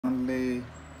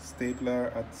stapler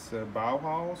at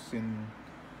Bauhaus in,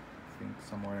 I think,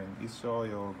 somewhere in Issoy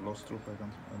or Glostrup, I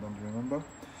don't remember.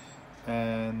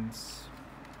 And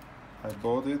I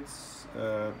bought it.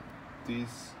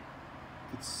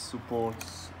 It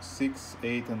supports 6,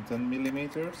 8 and 10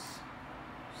 millimeters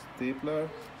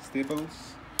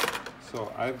staples.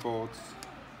 So I bought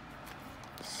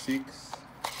 6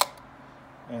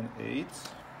 and 8.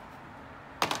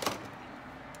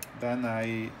 Then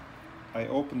I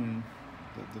open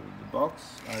the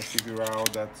box. I figure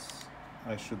out that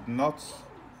I should not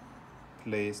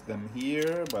place them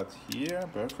here, but here.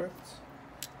 Perfect.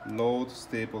 Load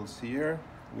staples here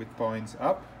with points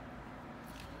up.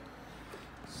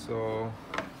 So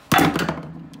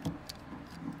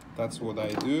that's what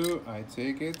I do. I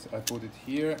take it, I put it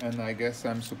here, and I guess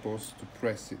I'm supposed to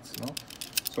press it, no?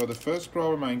 So the first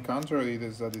problem I encountered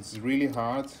is that it's really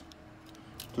hard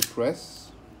to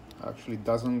press. Actually, it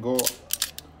doesn't go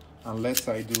unless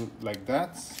I do like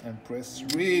that and press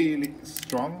really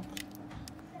strong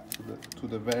to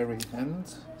the very end.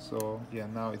 So yeah,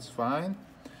 now it's fine.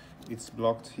 It's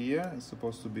blocked here. It's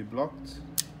supposed to be blocked.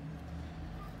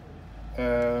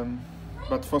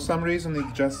 But for some reason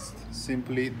it just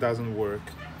simply doesn't work.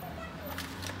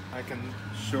 I can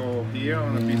show here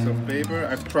on a piece of paper.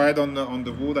 I've tried on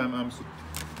the wood.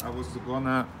 I was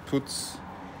gonna put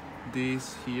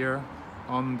these here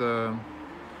on the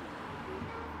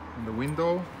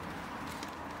window,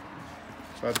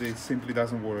 but it simply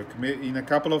doesn't work. In a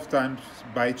couple of times,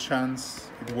 by chance,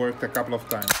 it worked a couple of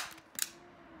times.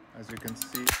 As you can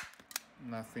see,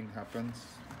 nothing happens.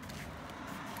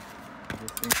 The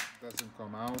thing doesn't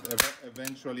come out.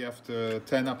 Eventually, after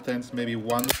 10 attempts, maybe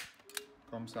one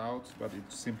comes out, but it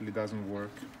simply doesn't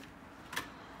work.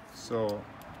 So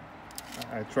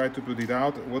I try to put it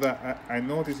out. What I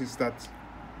notice is that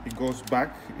it goes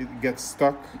back, it gets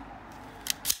stuck.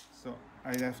 So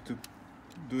I have to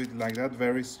do it like that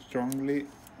very strongly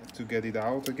to get it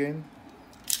out again.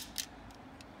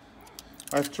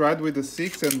 I've tried with the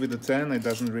 6 and with the 10, it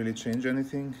doesn't really change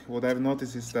anything. What I've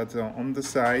noticed is that on the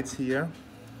sides here,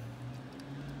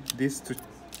 these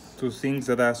two things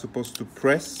that are supposed to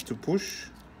press, to push,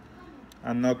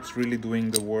 are not really doing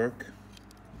the work.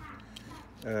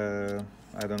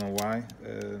 I don't know why.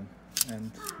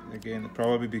 And again,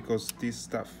 probably because this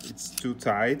stuff, it's too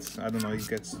tight. I don't know, it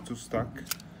gets too stuck.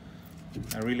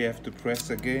 I really have to press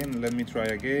again. Let me try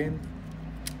again.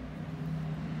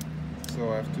 So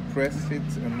I have to press it,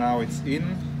 and now it's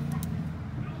in.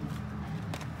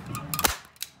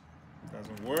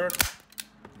 Doesn't work.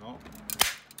 No.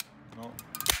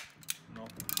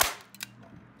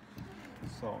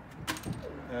 So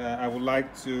I would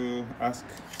like to ask,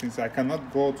 since I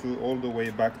cannot go all the way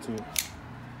back to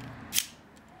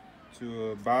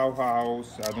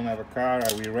Bauhaus, I don't have a car.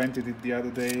 We rented it the other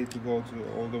day to go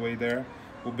all the way there.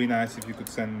 It would be nice if you could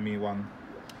send me one,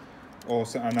 or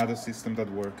another system that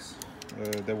works.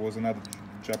 There was another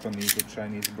Japanese or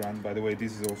Chinese brand. By the way,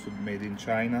 this is also made in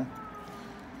China.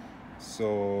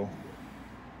 So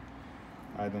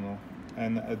I don't know.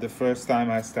 And the first time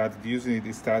I started using it,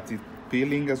 it started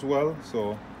peeling as well.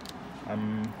 So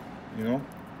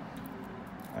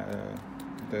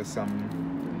there's some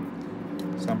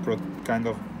kind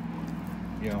of,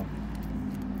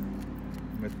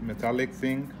 metallic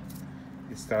thing.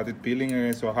 It started peeling,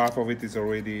 and so half of it is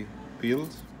already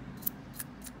peeled.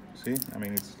 See, I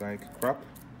mean, it's like crap.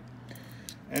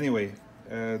 Anyway,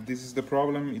 this is the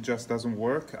problem. It just doesn't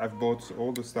work. I've bought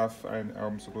all the stuff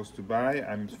I'm supposed to buy.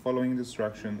 I'm following the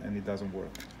instruction, and it doesn't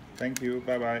work. Thank you.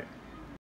 Bye bye.